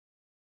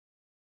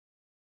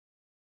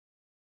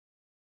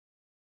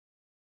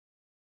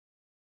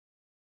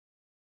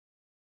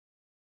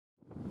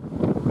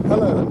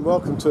and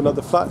welcome to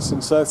another Flats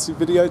in Southsea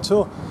video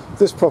tour.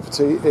 This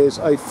property is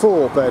a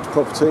 4-bed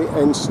property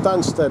in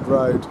Stanstead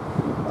Road,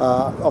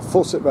 off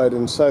Portsmouth Road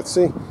in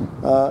Southsea.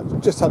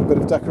 Just had a bit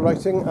of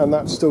decorating and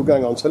that's still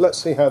going on, so let's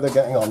see how they're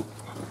getting on.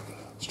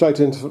 Straight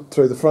in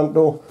through the front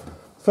door.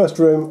 First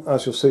room,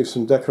 as you'll see,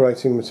 some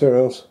decorating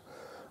materials.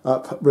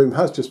 Room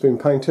has just been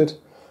painted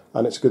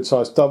and it's a good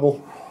sized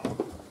double.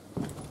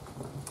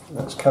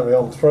 Let's carry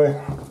on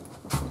through.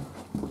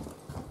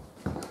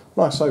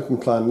 Nice open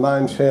plan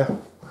lounge here,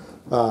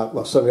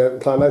 well, semi-open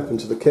plan, open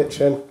to the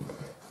kitchen,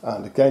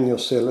 and again you'll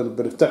see a little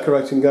bit of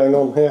decorating going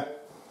on here.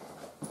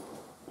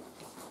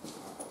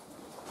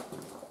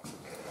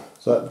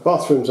 So the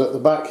bathroom's at the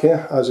back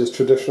here, as is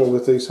traditional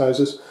with these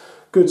houses.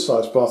 Good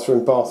sized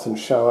bathroom, bath and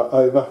shower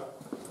over.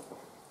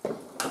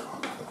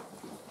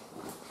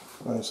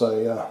 There's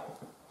a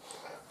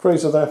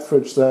freezer there,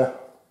 fridge there,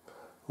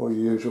 all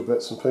your usual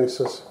bits and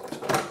pieces.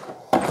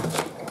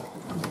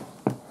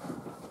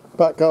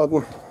 Back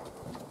garden.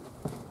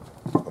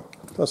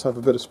 Does have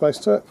a bit of space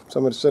to it,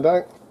 somewhere to sit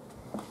out.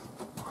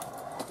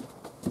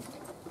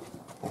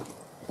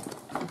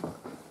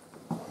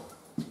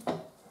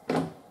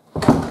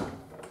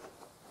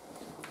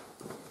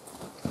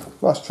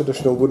 Nice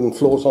traditional wooden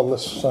floors on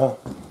this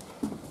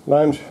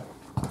lounge.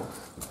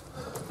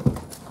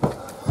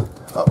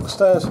 Up the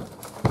stairs.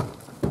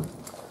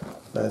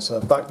 There's a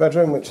back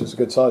bedroom, which is a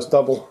good sized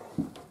double.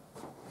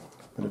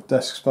 Bit of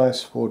desk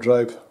space,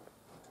 wardrobe.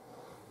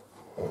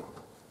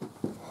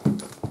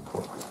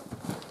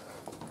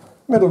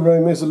 Middle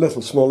room is a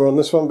little smaller on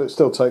this one, but it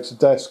still takes a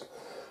desk,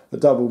 a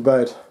double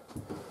bed,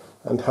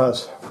 and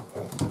has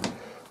a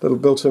little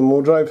built-in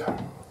wardrobe.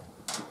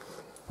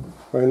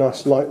 Very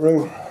nice light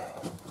room.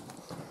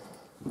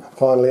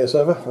 Finally, as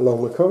ever,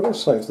 along with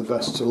corridors, saves the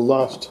best till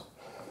last.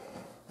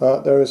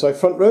 There is a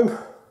front room,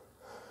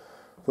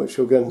 which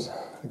you'll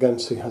again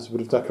see has a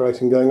bit of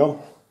decorating going on.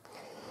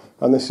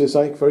 And this is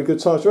a very good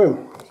sized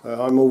room.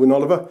 So I'm Alvin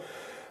Oliver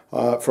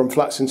from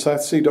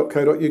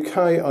flatsinsouthsea.co.uk.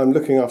 I'm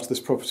looking after this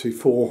property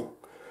for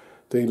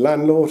the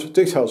landlord.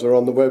 Details are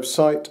on the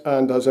website,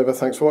 and as ever,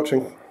 thanks for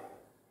watching.